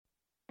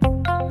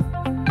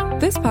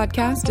This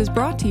podcast is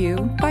brought to you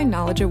by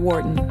Knowledge at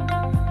Wharton.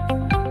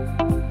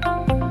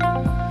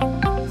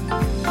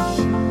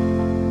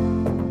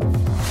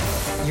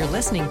 You're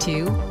listening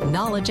to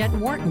Knowledge at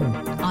Wharton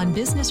on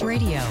Business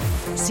Radio,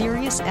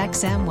 Sirius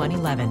XM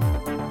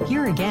 111.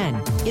 Here again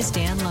is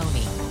Dan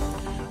Loney.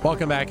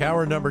 Welcome back.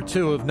 Hour number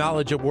 2 of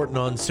Knowledge at Wharton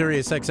on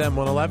Sirius XM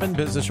 111,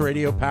 Business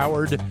Radio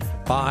powered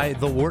by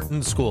the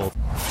Wharton School.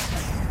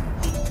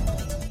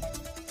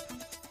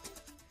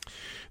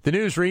 The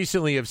news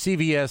recently of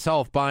CVS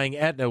Health buying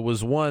Aetna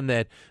was one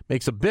that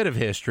makes a bit of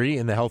history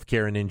in the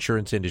healthcare and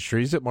insurance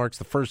industries. It marks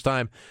the first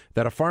time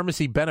that a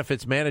pharmacy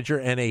benefits manager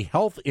and a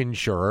health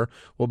insurer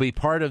will be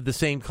part of the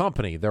same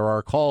company. There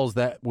are calls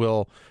that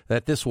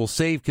this will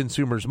save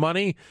consumers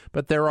money,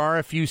 but there are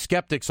a few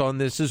skeptics on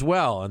this as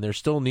well, and there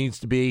still needs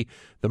to be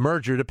the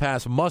merger to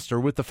pass muster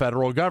with the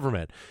federal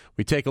government.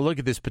 We take a look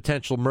at this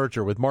potential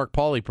merger with Mark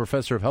Pauly,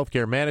 professor of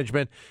healthcare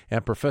management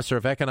and professor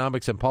of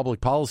economics and public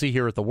policy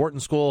here at the Wharton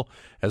School,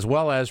 as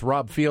well as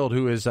Rob Field,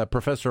 who is a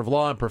professor of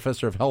law and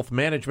professor of health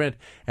management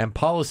and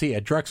policy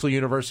at Drexel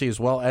University, as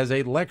well as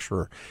a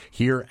lecturer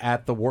here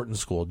at the Wharton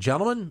School.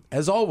 Gentlemen,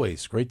 as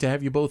always, great to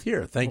have you both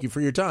here. Thank you for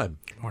your time.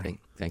 Good morning.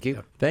 Thank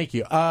you. Thank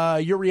you.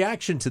 Your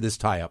reaction to this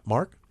tie-up,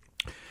 Mark?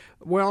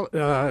 Well,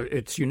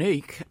 it's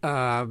unique,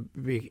 and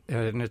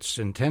it's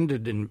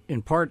intended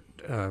in part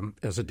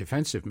as a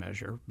defensive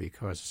measure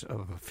because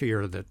of a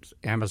fear that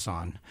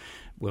Amazon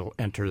will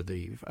enter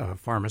the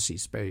pharmacy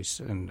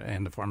space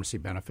and the pharmacy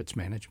benefits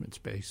management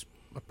space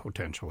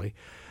potentially.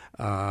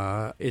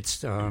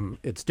 It's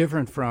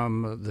different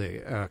from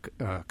the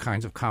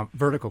kinds of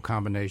vertical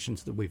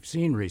combinations that we've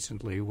seen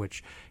recently,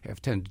 which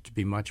have tended to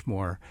be much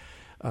more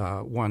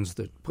ones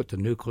that put the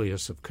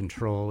nucleus of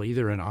control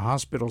either in a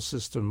hospital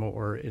system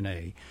or in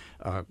a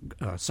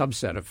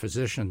subset of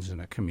physicians in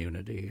a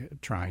community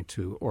trying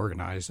to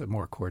organize a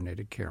more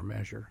coordinated care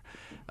measure.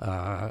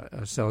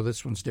 So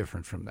this one's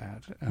different from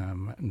that.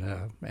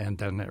 And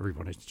then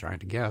everybody's trying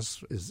to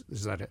guess, is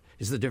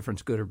the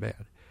difference good or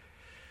bad?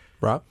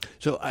 Rob?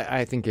 So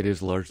I think it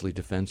is largely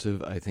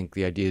defensive. I think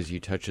the idea is you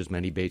touch as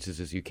many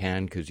bases as you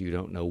can because you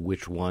don't know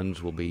which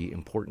ones will be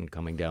important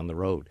coming down the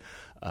road.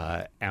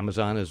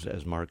 Amazon,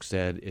 as Mark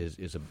said,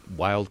 is a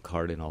wild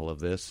card in all of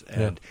this,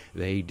 and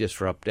they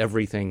disrupt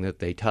everything that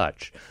they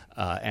touch,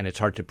 and it's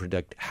hard to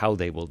predict how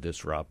they will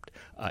disrupt.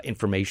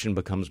 Information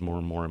becomes more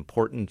and more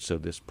important, so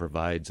this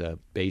provides a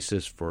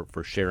basis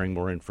for sharing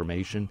more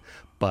information.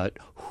 But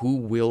who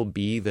will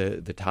be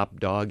the top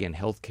dog in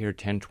healthcare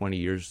 10, 20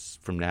 years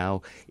from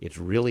now? It's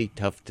really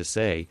tough to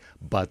say,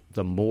 but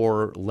the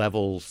more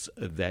levels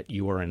that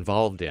you are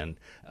involved in,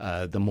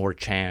 the more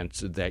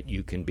chance that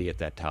you can be at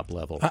that top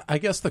level. I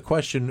guess the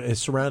question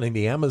is surrounding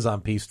the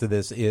Amazon piece to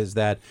this is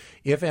that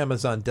if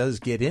Amazon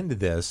does get into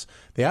this,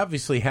 they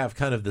obviously have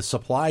kind of the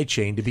supply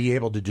chain to be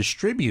able to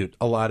distribute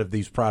a lot of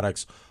these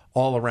products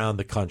all around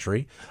the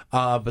country.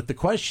 But the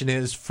question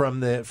is,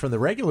 from the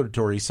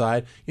regulatory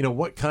side,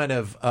 what kind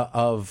of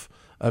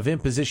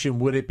imposition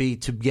would it be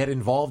to get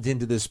involved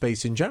into this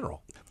space in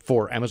general?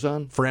 For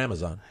Amazon? For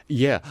Amazon.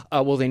 Yeah.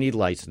 Well, they need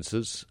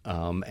licenses,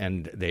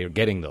 and they are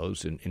getting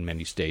those in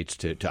many states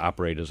to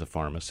operate as a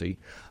pharmacy.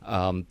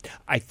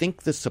 I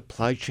think the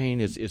supply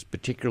chain is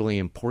particularly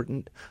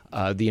important.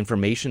 The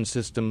information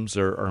systems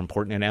are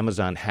important, and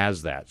Amazon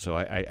has that. So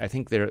I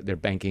think they're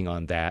banking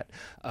on that.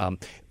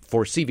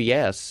 For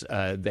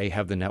CVS, they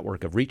have the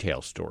network of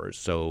retail stores,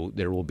 so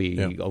there will be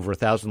over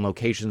 1,000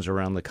 locations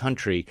around the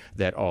country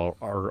that are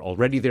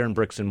already there in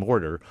bricks and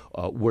mortar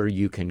where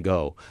you can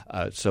go.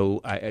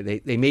 So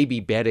they may be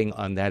betting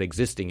on that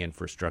existing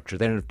infrastructure.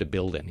 They don't have to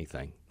build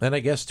anything. And I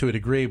guess to a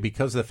degree,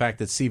 because of the fact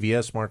that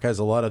CVS, Mark, has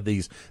a lot of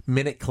these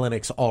minute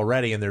clinics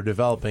already and they're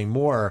developing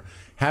more,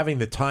 having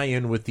the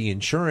tie-in with the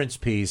insurance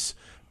piece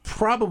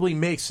probably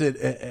makes it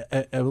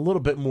a little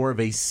bit more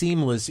of a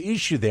seamless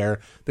issue there.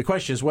 The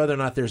question is whether or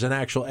not there's an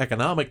actual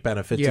economic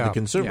benefit to the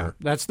consumer. Yeah.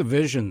 That's the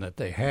vision that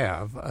they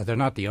have. They're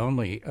not the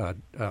only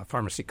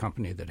pharmacy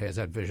company that has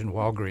that vision.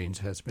 Walgreens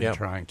has been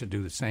trying to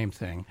do the same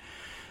thing.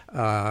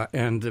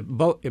 And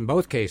in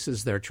both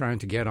cases, they're trying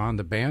to get on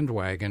the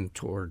bandwagon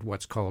toward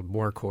what's called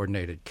more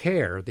coordinated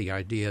care, the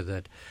idea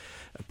that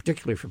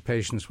particularly for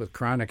patients with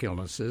chronic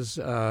illnesses,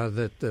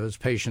 that those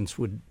patients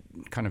would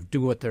kind of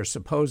do what they're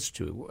supposed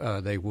to.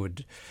 They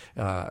would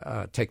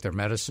take their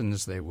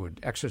medicines, they would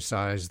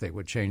exercise, they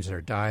would change their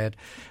diet,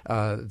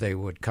 they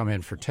would come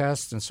in for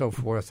tests and so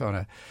forth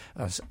on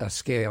a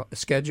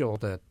schedule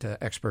that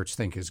experts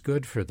think is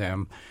good for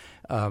them.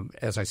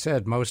 As I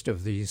said, most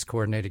of these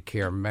coordinated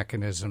care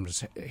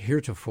mechanisms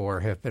heretofore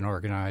have been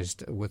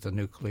organized with a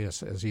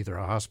nucleus as either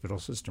a hospital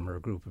system or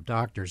a group of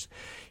doctors.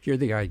 Here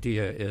the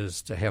idea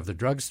is to have the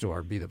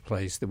drugstore be the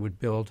place that would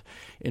build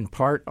in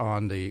part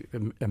on the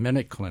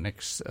minute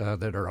clinics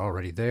that are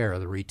already there,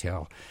 the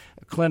retail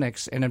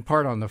clinics, and in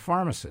part on the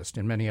pharmacist.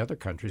 In many other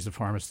countries, the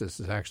pharmacist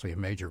is actually a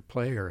major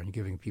player in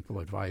giving people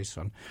advice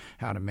on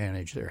how to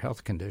manage their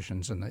health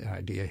conditions, and the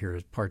idea here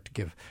is part to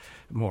give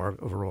more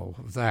of a role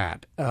of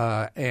that.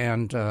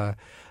 and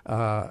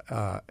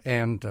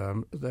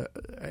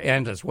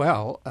as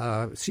well,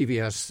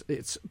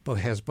 CVS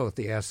has both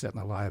the asset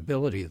and the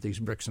liability of these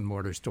bricks and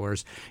mortar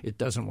stores. It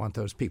doesn't want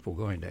those people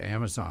going to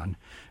Amazon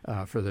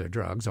for their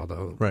drugs,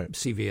 although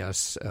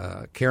CVS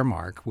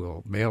Caremark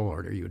will mail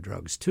order you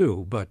drugs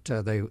too, but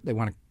they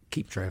want to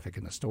keep traffic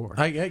in the store.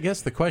 I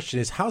guess the question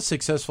is, how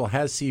successful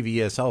has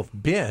CVS Health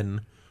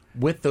been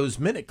with those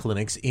minute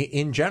clinics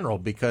in general?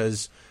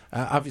 Because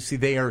obviously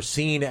they are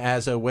seen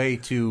as a way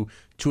to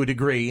a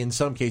degree, in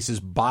some cases,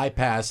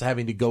 bypass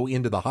having to go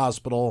into the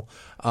hospital.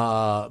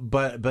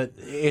 But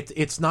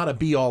it's not a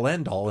be-all,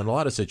 end-all in a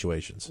lot of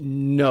situations.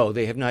 No,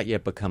 they have not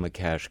yet become a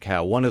cash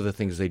cow. One of the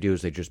things they do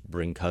is they just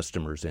bring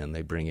customers in.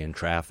 They bring in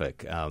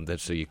traffic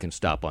that's so you can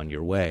stop on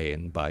your way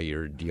and buy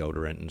your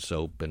deodorant and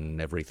soap and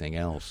everything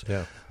else.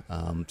 Yeah.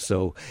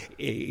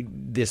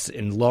 This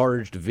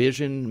enlarged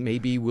vision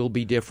maybe will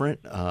be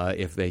different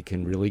if they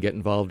can really get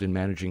involved in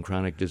managing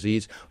chronic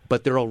disease,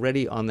 but they're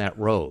already on that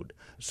road.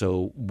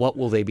 So what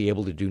will they be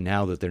able to do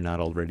now that they're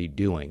not already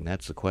doing?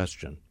 That's the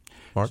question.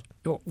 Mark?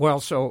 Well,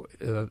 so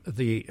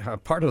the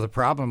part of the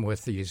problem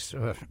with these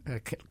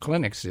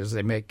clinics is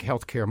they make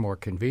healthcare more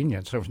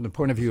convenient. So from the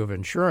point of view of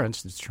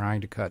insurance that's trying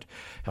to cut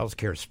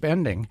healthcare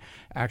spending,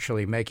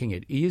 actually making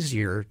it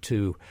easier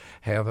to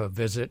have a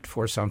visit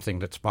for something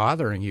that's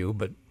bothering you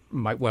but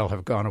might well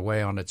have gone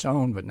away on its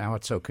own, but now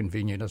it's so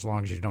convenient as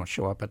long as you don't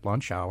show up at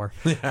lunch hour.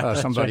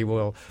 Somebody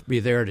will be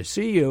there to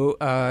see you.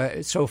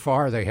 So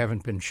far, they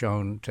haven't been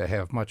shown to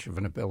have much of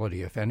an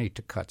ability, if any,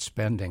 to cut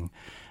spending,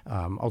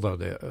 although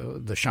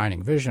the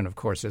shining vision, of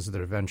course, is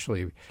that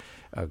eventually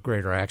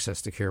greater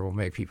access to care will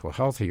make people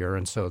healthier,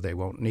 and so they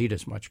won't need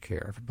as much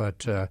care.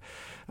 But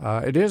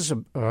it is,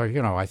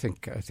 I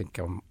think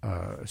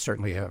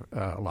certainly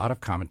a lot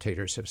of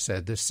commentators have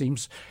said this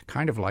seems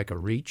kind of like a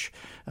reach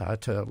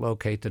to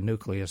locate the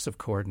nucleus of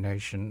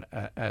coordination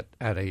at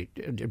a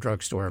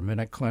drugstore or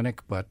minute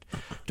clinic. But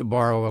to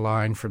borrow a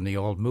line from the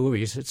old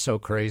movies, it's so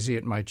crazy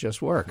it might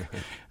just work.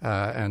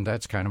 And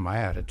that's kind of my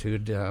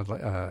attitude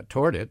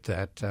toward it,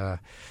 that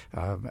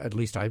at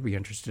least I'd be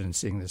interested in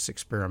seeing this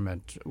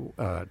experiment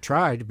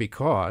tried,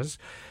 because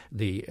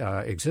the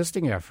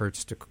existing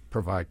efforts to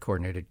provide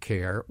coordinated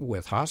care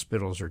with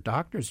hospitals or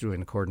doctors doing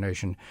the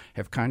coordination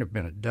have kind of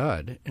been a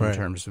dud in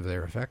terms of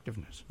their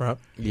effectiveness. Right.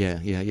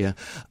 Yeah.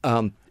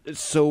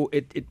 So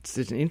it's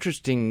an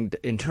interesting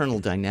internal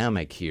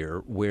dynamic here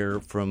where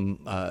from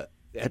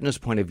Aetna's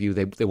point of view,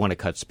 they want to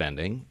cut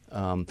spending.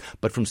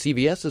 But from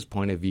CVS's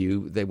point of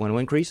view, they want to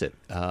increase it.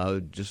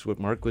 Just what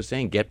Mark was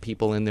saying, get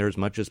people in there as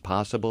much as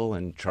possible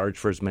and charge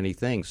for as many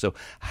things. So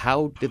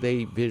how do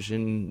they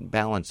vision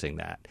balancing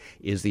that?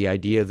 Is the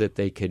idea that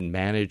they can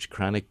manage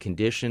chronic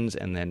conditions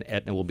and then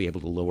Aetna will be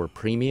able to lower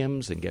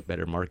premiums and get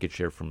better market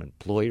share from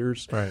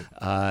employers? Right.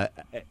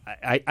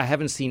 I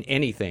haven't seen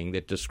anything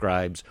that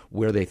describes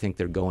where they think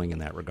they're going in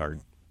that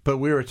regard. But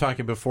we were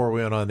talking before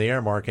we went on the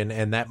air, Mark,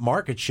 and that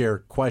market share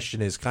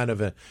question is kind of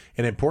an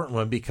important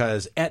one,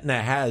 because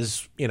Aetna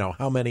has,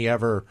 how many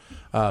ever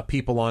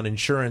people on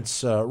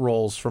insurance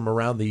rolls from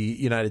around the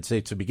United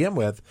States to begin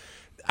with.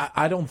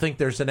 I don't think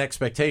there's an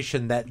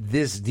expectation that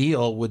this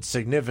deal would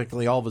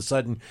significantly, all of a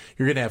sudden,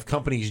 you're going to have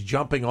companies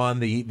jumping on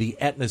the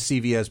Aetna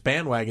CVS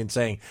bandwagon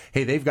saying,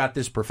 hey, they've got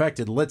this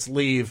perfected. Let's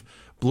leave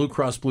Blue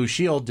Cross Blue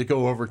Shield to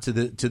go over to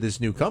this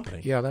new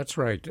company. Yeah, that's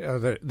right.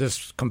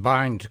 This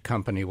combined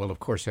company will, of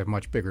course, have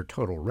much bigger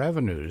total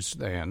revenues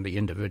than the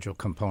individual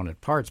component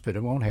parts, but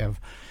it won't have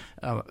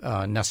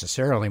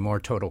necessarily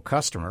more total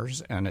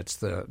customers, and it's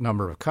the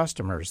number of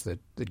customers that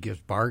gives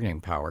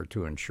bargaining power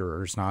to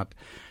insurers, not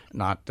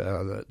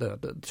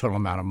the total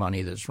amount of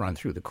money that's run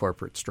through the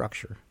corporate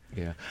structure.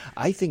 Yeah,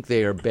 I think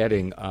they are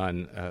betting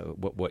on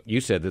what you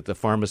said, that the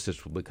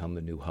pharmacist will become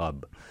the new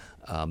hub.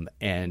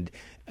 And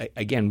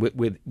again,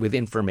 with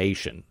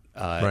information,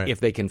 if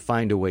they can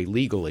find a way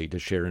legally to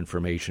share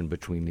information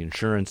between the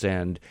insurance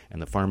end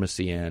and the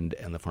pharmacy end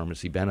and the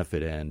pharmacy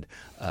benefit end,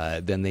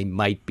 then they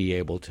might be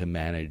able to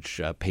manage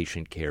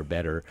patient care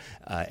better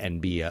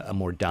and be a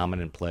more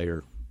dominant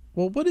player.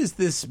 Well, what does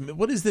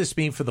this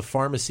mean for the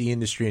pharmacy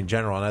industry in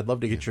general? And I'd love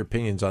to get your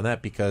opinions on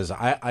that, because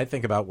I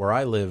think about where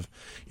I live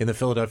in the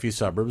Philadelphia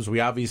suburbs. We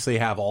obviously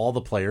have all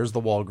the players,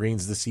 the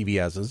Walgreens, the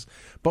CVSs,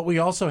 but we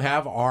also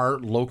have our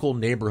local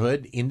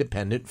neighborhood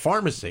independent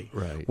pharmacy,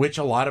 which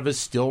a lot of us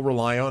still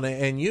rely on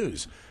and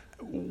use.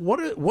 What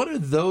are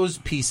those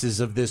pieces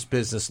of this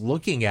business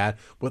looking at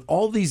with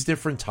all these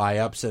different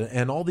tie-ups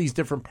and all these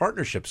different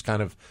partnerships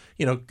kind of,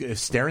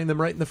 staring them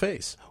right in the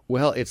face?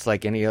 Well, it's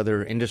like any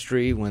other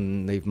industry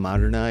when they've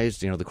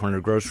modernized, the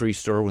corner grocery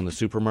store, when the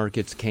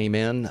supermarkets came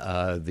in,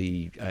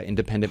 the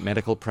independent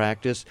medical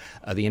practice,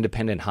 the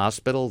independent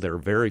hospital. There are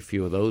very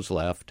few of those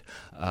left.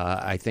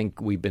 I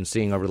think we've been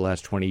seeing over the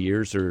last 20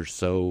 years or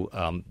so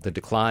the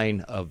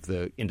decline of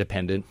the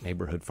independent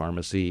neighborhood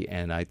pharmacy,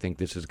 and I think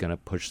this is going to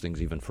push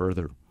things even further.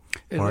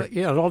 It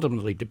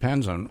ultimately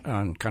depends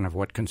on kind of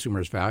what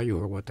consumers value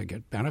or what they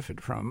get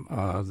benefit from.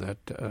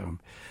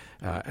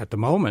 At the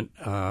moment,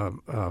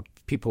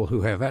 people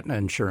who have Aetna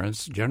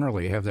insurance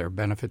generally have their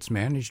benefits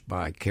managed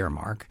by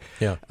Caremark,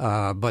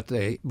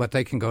 but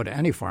they can go to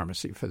any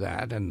pharmacy for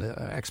that, and the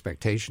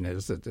expectation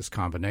is that this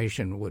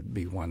combination would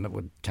be one that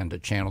would tend to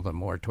channel them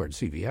more towards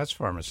CVS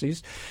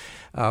pharmacies.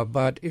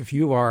 But if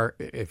you are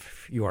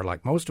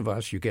like most of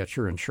us, you get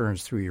your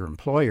insurance through your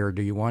employer.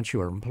 Do you want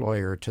your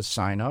employer to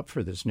sign up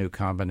for this new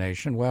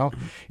combination? Well,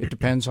 it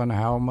depends on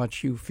how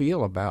much you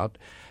feel about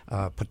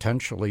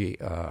potentially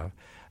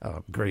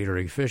greater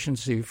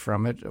efficiency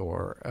from it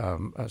or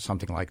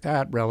something like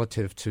that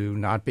relative to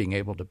not being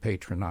able to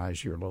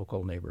patronize your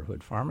local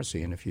neighborhood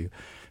pharmacy. And if you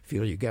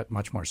feel you get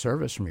much more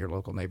service from your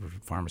local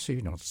neighborhood pharmacy,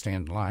 you don't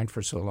stand in line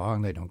for so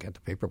long, they don't get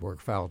the paperwork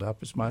filed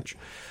up as much,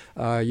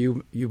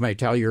 you may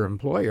tell your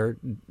employer,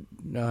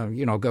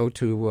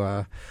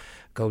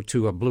 go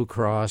to a Blue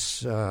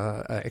Cross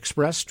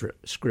Express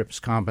Scripts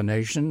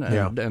combination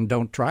and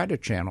don't try to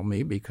channel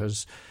me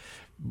because,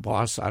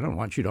 boss, I don't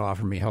want you to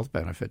offer me health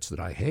benefits that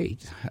I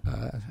hate.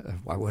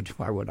 Why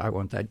would I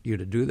want you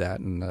to do that?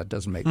 And that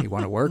doesn't make me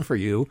want to work for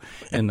you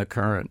in the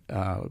current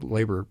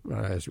labor,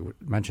 as you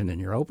mentioned in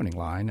your opening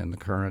line, in the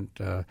current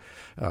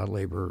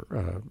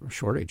labor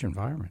shortage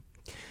environment.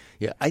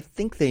 Yeah, I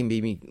think they may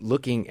be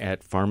looking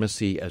at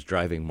pharmacy as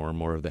driving more and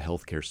more of the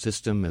healthcare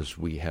system as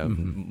we have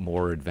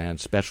more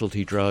advanced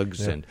specialty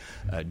drugs and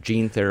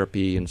gene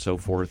therapy and so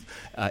forth.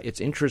 It's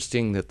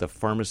interesting that the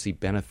pharmacy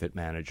benefit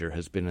manager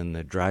has been in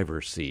the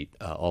driver's seat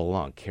all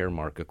along.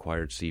 Caremark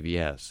acquired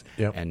CVS,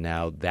 and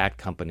now that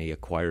company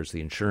acquires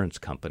the insurance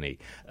company.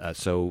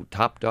 So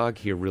top dog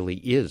here really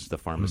is the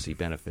pharmacy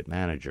benefit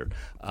manager.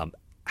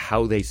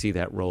 How they see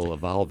that role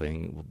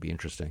evolving will be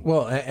interesting.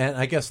 Well, and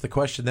I guess the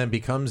question then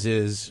becomes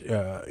is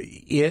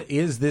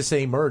this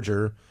a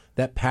merger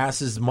that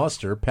passes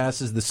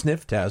the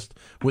sniff test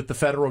with the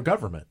federal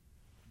government?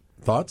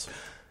 Thoughts?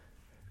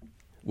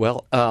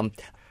 Well,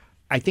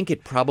 I think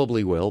it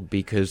probably will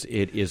because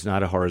it is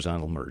not a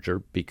horizontal merger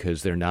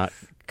because they're not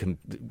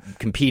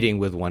competing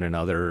with one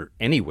another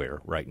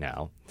anywhere right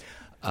now.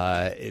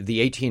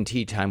 The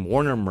AT&T Time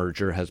Warner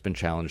merger has been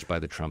challenged by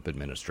the Trump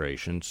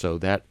administration, so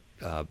that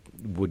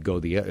would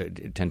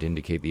tend to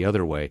indicate the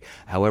other way.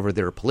 However,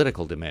 there are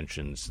political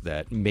dimensions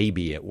that may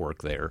be at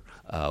work there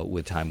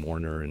with Time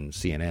Warner and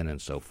CNN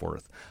and so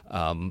forth.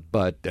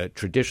 But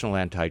traditional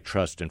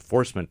antitrust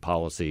enforcement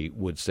policy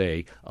would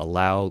say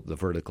allow the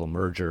vertical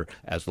merger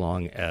as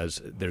long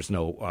as there's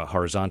no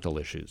horizontal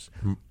issues.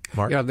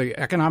 Mark? Yeah, the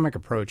economic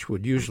approach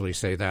would usually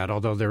say that,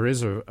 although there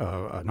is an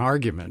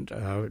argument,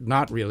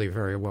 not really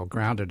very well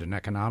grounded in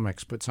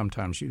economics, but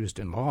sometimes used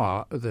in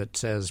law, that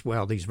says,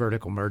 well, these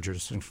vertical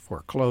mergers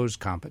foreclose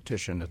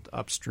competition at the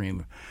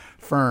upstream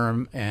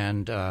firm,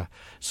 and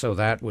so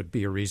that would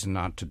be a reason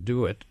not to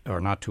do it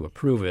or not to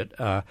approve it.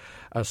 A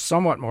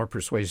somewhat more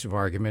persuasive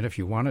argument, if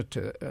you wanted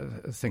to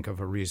think of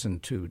a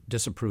reason to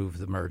disapprove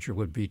the merger,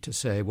 would be to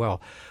say,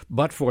 well,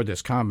 but for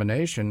this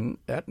combination,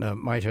 Aetna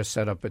might have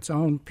set up its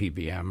own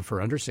PBM for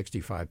under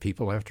 65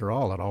 people. After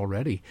all, it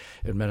already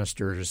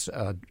administers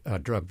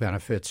drug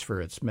benefits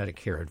for its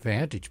Medicare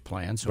Advantage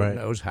plan, so it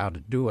knows how to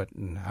do it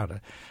and how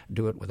to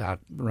do it without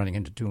running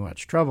into too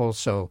much trouble.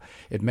 So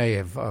it may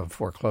have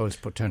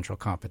foreclosed potential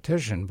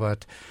competition,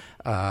 but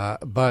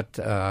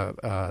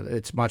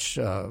it's much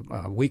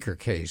weaker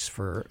case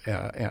for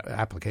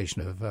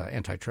application of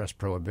antitrust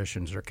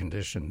prohibitions or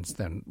conditions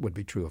than would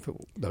be true if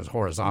those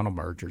horizontal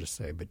mergers,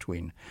 say,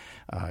 between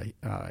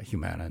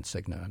Humana and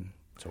Cigna and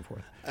so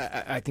forth.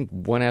 I think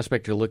one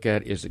aspect to look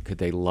at is could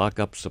they lock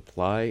up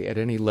supply at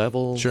any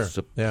level? Sure.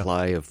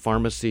 Supply of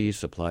pharmacy,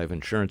 supply of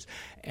insurance.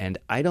 And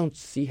I don't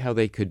see how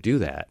they could do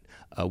that,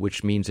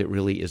 which means it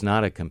really is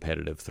not a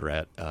competitive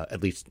threat,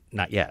 at least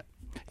not yet.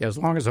 Yeah, as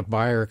long as a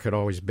buyer could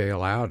always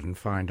bail out and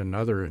find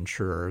another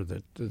insurer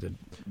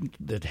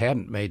that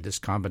hadn't made this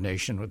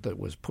combination that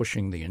was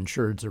pushing the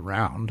insureds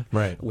around,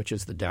 which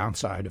is the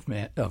downside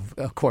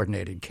of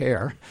coordinated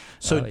care.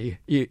 So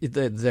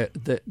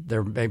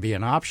there may be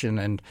an option,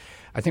 and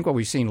I think what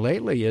we've seen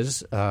lately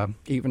is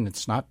even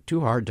it's not too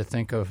hard to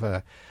think of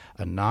a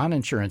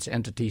non-insurance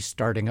entity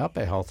starting up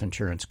a health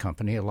insurance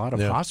company. A lot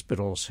of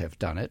hospitals have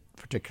done it,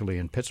 particularly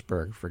in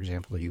Pittsburgh, for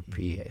example, the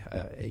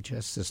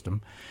UPHS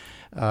system.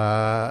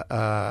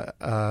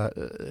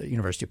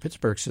 University of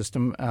Pittsburgh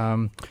system,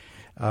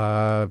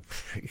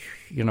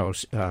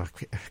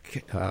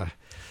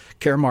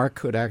 Caremark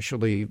could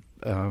actually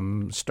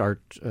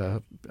start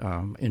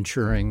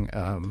insuring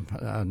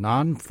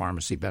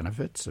non-pharmacy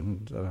benefits,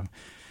 and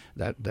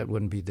that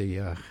wouldn't be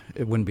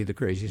the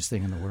craziest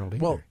thing in the world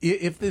either. Well,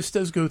 if this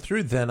does go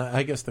through, then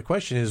I guess the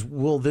question is,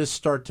 will this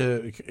start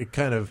to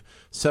kind of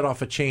set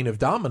off a chain of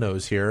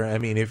dominoes here? I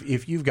mean,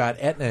 if you've got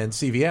Aetna and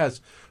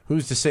CVS,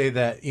 who's to say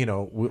that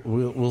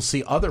we'll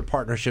see other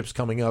partnerships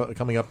coming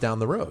up down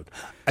the road?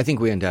 I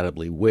think we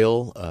undoubtedly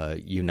will.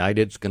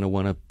 United's going to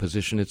want to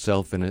position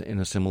itself in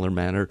a similar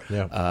manner.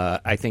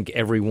 I think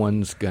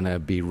everyone's going to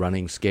be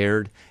running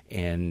scared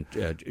and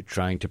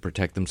trying to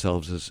protect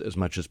themselves as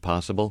much as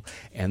possible.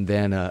 And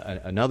then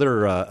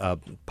another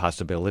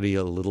possibility,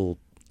 a little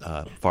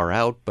far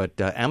out, but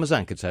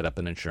Amazon could set up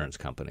an insurance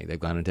company. They've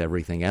gone into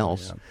everything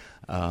else.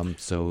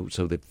 So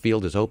the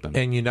field is open.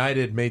 And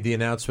United made the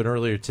announcement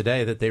earlier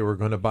today that they were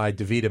going to buy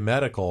DaVita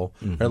Medical,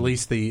 or at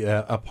least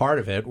a part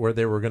of it, where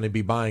they were going to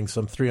be buying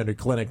some 300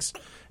 clinics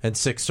and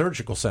 6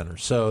 surgical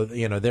centers. So,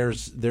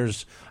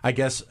 there's I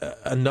guess,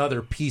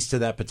 another piece to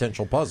that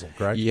potential puzzle,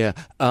 correct? Yeah.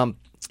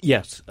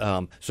 Yes.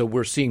 So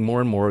we're seeing more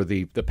and more of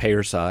the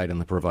payer side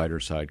and the provider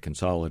side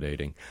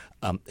consolidating.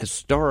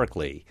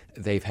 Historically,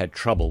 they've had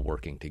trouble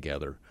working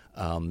together.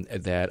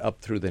 That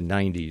up through the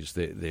 90s,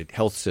 the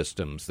health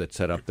systems that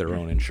set up their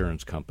own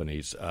insurance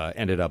companies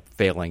ended up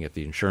failing at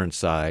the insurance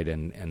side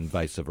and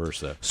vice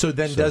versa. So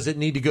then does it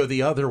need to go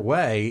the other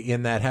way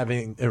in that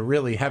having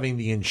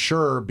the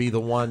insurer be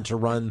the one to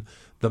run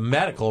the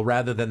medical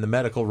rather than the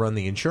medical run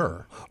the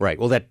insurer? Right.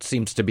 Well, that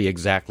seems to be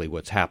exactly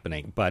what's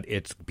happening, but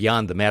it's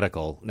beyond the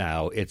medical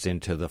now. It's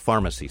into the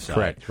pharmacy side.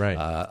 Correct, right.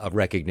 A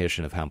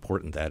recognition of how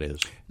important that is.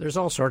 There's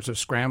all sorts of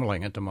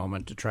scrambling at the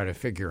moment to try to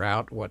figure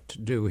out what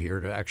to do here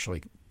to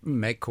actually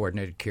make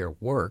coordinated care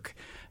work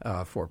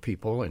for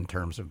people in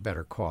terms of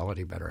better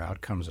quality, better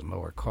outcomes, and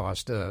lower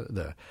cost.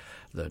 The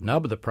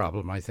nub of the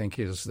problem, I think,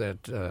 is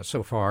that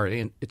so far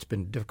it's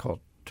been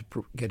difficult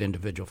to get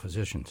individual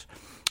physicians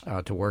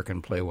to work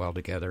and play well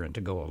together and to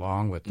go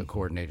along with the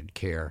coordinated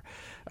care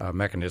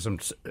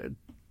mechanisms.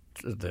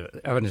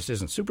 The evidence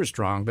isn't super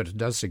strong, but it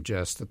does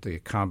suggest that the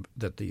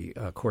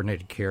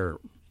coordinated care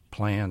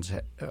plans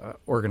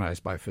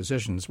organized by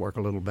physicians work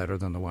a little better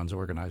than the ones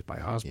organized by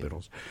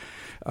hospitals.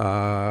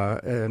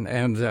 And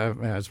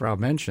as Rob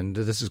mentioned,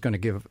 this is going to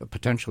give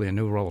potentially a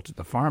new role to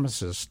the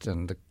pharmacist,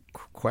 and the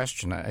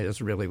question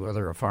is really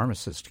whether a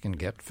pharmacist can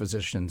get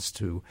physicians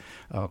to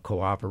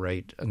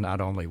cooperate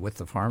not only with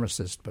the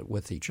pharmacist but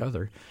with each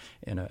other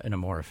in a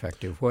more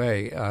effective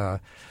way.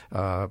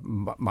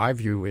 My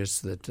view is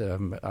that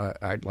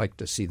I'd like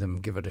to see them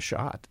give it a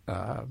shot,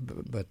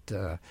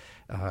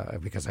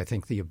 because I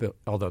think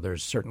although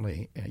there's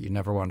certainly you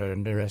never want to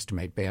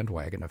underestimate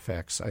bandwagon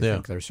effects. I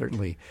think there's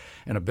certainly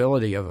an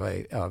ability of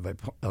an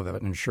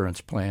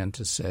insurance plan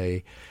to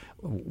say,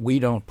 we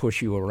don't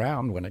push you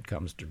around when it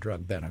comes to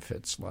drug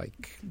benefits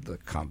like the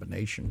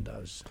combination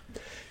does.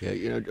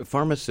 Yeah,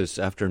 pharmacists,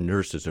 after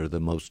nurses, are the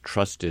most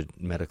trusted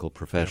medical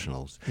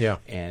professionals. Yeah.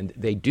 And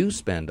they do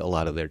spend a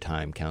lot of their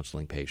time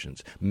counseling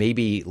patients,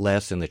 maybe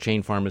less in the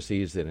chain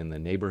pharmacies than in the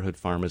neighborhood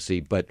pharmacy,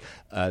 but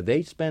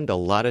they spend a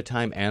lot of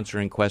time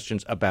answering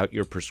questions about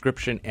your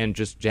prescription, and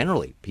just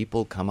generally,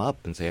 people come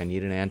up and say, I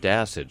need an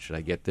antacid. Should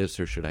I get this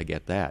or should I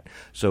get that?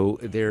 So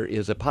there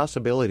is a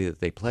possibility that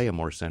they play a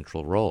more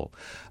central role.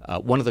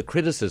 One of the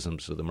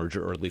criticisms of the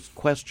merger, or at least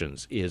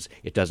questions, is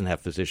it doesn't have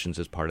physicians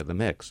as part of the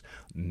mix.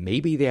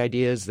 Maybe the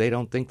idea is they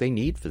don't think they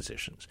need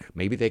physicians.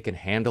 Maybe they can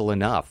handle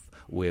enough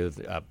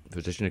with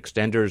physician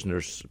extenders,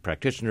 nurse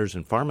practitioners,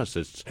 and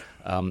pharmacists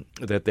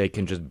that they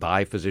can just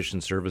buy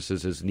physician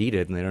services as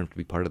needed, and they don't have to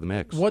be part of the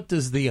mix. What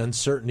does the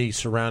uncertainty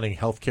surrounding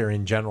healthcare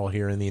in general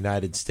here in the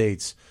United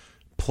States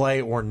play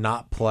or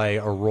not play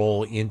a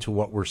role into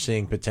what we're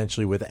seeing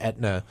potentially with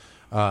Aetna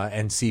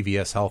and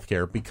CVS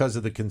Healthcare because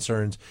of the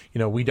concerns?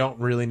 We don't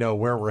really know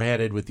where we're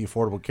headed with the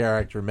Affordable Care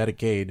Act or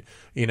Medicaid,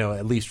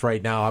 at least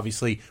right now.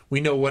 Obviously,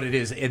 we know what it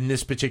is in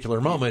this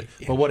particular moment,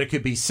 but what it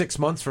could be 6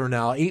 months from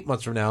now, 8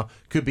 months from now,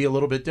 could be a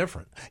little bit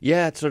different.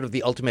 Yeah, it's sort of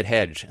the ultimate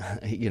hedge.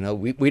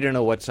 We don't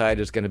know what side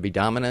is going to be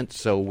dominant,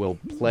 so we'll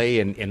play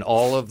in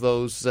all of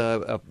those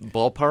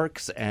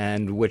ballparks,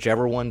 and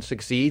whichever one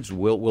succeeds,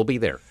 we'll be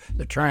there.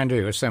 They're trying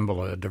to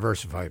assemble a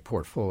diversified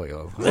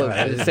portfolio.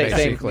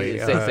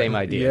 Same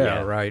idea.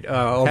 Yeah. Right.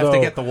 Have to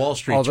get the Wall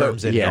Street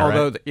terms in. Yeah,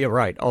 right?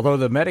 Right. Although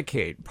the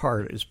Medicaid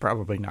part is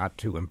probably not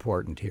too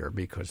important here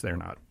because they're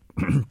not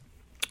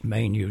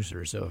main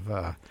users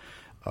of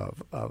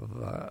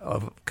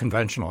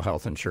conventional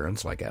health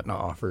insurance like Aetna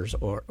offers,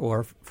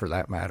 or for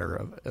that matter,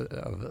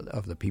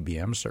 of the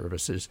PBM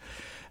services.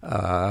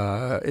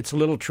 It's a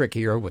little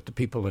trickier with the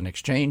people in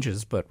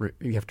exchanges, but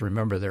you have to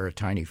remember they're a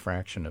tiny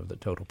fraction of the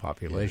total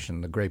population.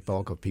 Yeah. The great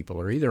bulk of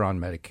people are either on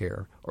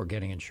Medicare or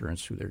getting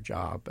insurance through their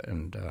job,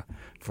 and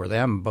for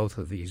them, both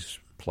of these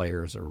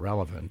players are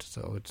relevant.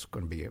 So it's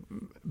going to be,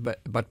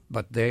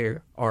 but they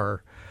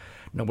are.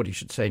 Nobody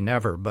should say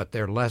never, but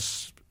they're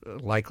less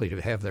likely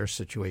to have their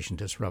situation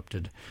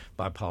disrupted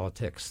by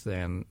politics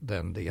than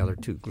the other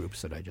two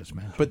groups that I just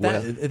mentioned. But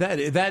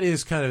that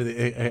is kind of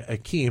a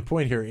key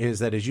point here, is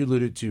that, as you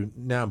alluded to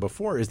now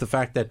before, is the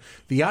fact that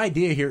the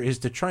idea here is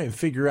to try and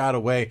figure out a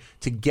way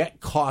to get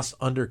costs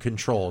under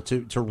control,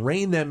 to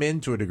rein them in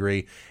to a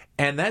degree,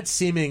 and that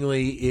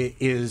seemingly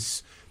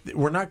is.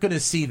 We're not going to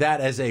see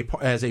that as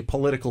a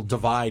political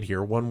divide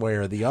here, one way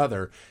or the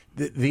other.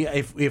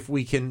 If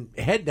we can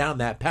head down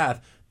that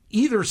path,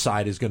 either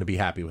side is going to be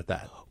happy with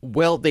that.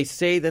 Well, they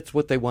say that's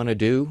what they want to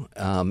do,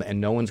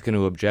 and no one's going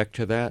to object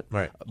to that.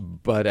 Right.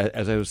 But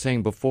as I was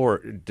saying before,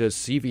 does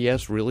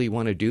CVS really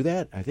want to do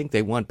that? I think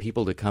they want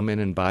people to come in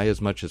and buy as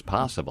much as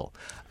possible.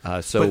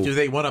 But do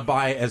they want to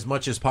buy as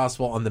much as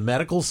possible on the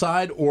medical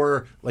side,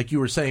 or, like you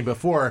were saying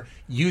before,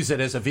 use it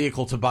as a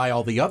vehicle to buy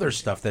all the other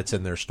stuff that's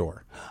in their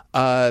store?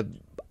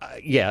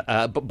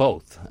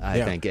 Both,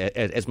 I think,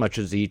 as much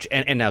as each,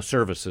 and now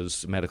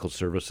services, medical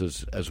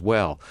services as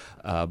well.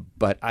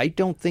 But I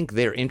don't think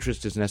their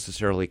interest is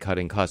necessarily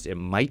cutting costs. It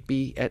might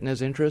be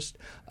Aetna's interest,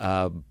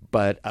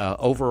 but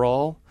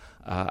overall,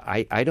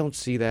 I don't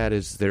see that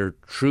as their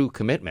true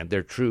commitment.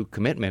 Their true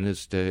commitment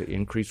is to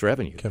increase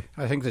revenue. Okay.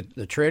 I think that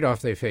the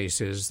trade-off they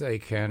face is they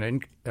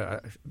can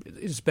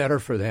it's better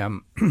for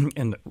them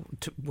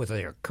with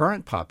their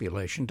current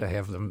population to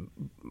have them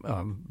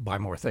buy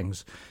more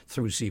things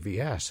through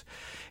CVS.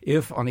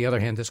 If, on the other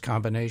hand, this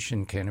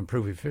combination can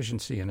improve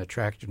efficiency and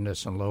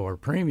attractiveness and lower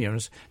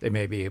premiums, they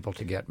may be able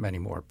to get many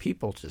more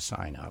people to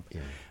sign up.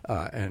 Yeah.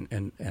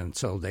 And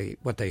so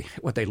what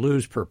they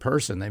lose per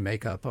person, they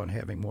make up on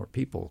having more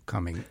people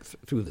coming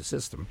through the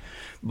system.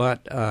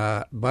 But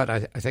I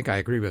think I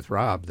agree with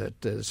Rob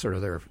that sort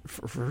of their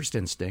first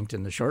instinct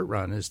in the short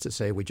run is to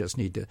say we just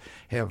need to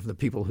have the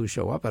people who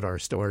show up at our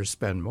stores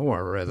spend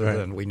more rather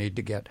than we need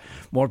to get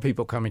more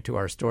people coming to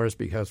our stores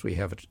because we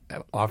have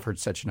offered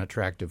such an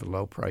attractive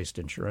low-priced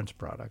insurance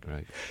product.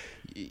 Right.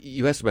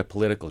 You asked about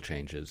political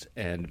changes,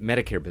 and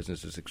Medicare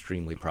business is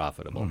extremely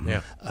profitable. Mm-hmm.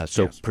 Yeah.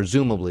 So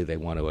presumably they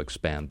want to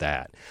expand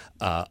that.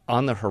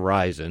 On the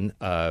horizon,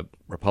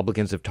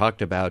 Republicans have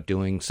talked about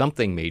doing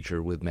something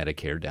major with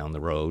Medicare down the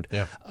road.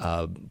 Yeah.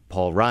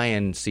 Paul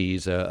Ryan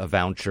sees a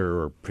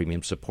voucher or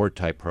premium support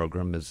type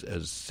program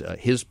as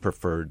his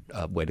preferred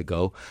way to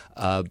go.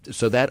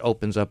 So that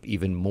opens up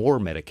even more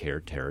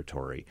Medicare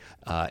territory.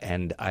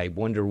 And I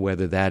wonder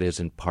whether that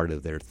isn't part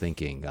of their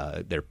thinking,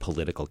 their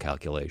political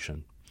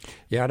calculation.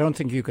 Yeah, I don't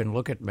think you can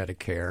look at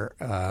Medicare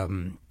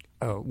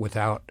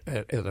without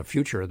the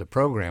future of the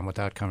program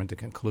without coming to the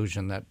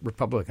conclusion that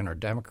Republican or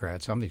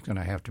Democrat, something's going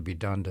to have to be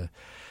done to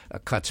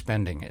cut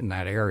spending in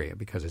that area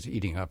because it's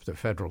eating up the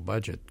federal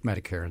budget,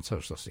 Medicare and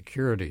Social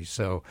Security.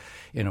 So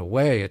in a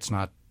way, it's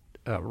not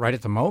right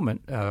at the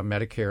moment,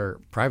 Medicare,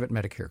 private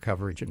Medicare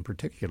coverage in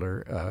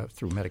particular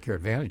through Medicare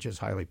Advantage is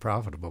highly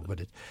profitable, but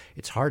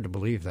it's hard to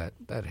believe that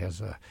has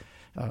a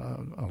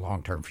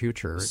long-term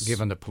future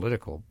given the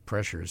political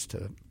pressures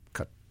to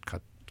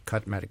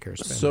cut Medicare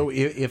spending. So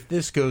if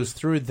this goes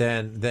through,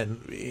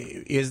 then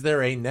is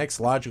there a next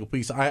logical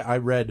piece? I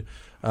read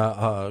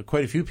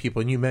quite a few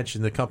people, and you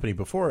mentioned the company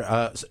before,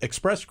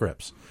 Express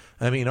Scripts.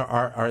 I mean,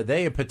 are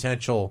they a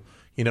potential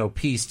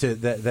piece to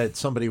that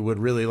somebody would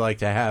really like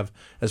to have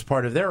as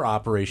part of their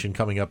operation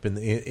coming up in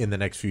the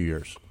next few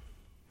years?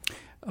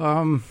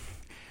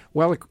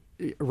 Well,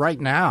 right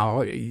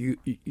now,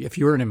 if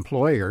you're an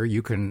employer,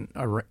 you can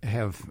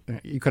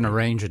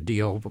arrange a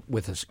deal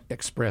with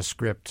Express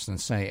Scripts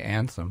and say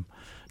Anthem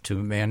to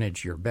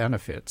manage your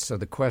benefits. So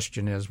the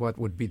question is, what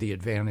would be the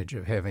advantage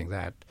of having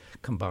that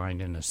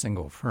combined in a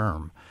single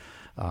firm?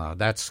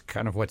 That's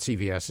kind of what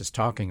CVS is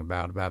talking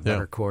about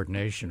better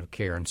coordination of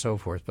care and so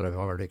forth, but I've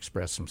already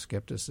expressed some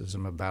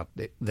skepticism about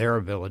their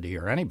ability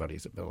or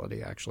anybody's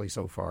ability actually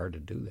so far to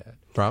do that.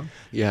 Rob?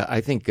 Yeah, I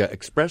think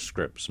Express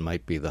Scripts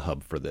might be the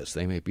hub for this.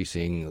 They may be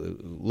seeing,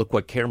 look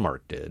what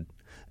Caremark did.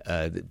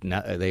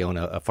 Now they own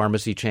a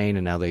pharmacy chain,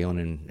 and now they own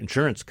an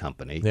insurance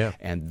company,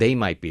 and they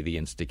might be the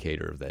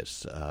instigator of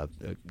this,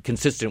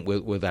 consistent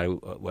with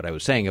what I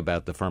was saying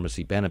about the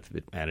pharmacy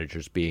benefit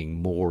managers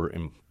being more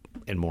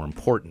and more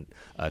important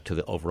to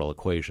the overall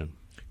equation.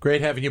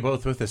 Great having you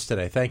both with us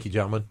today. Thank you,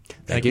 gentlemen.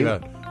 Thank you.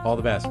 All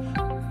the best.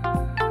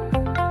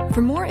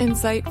 For more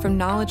insight from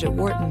Knowledge at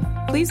Wharton,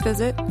 please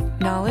visit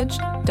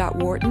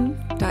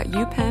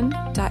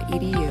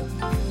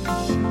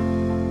knowledge.wharton.upenn.edu.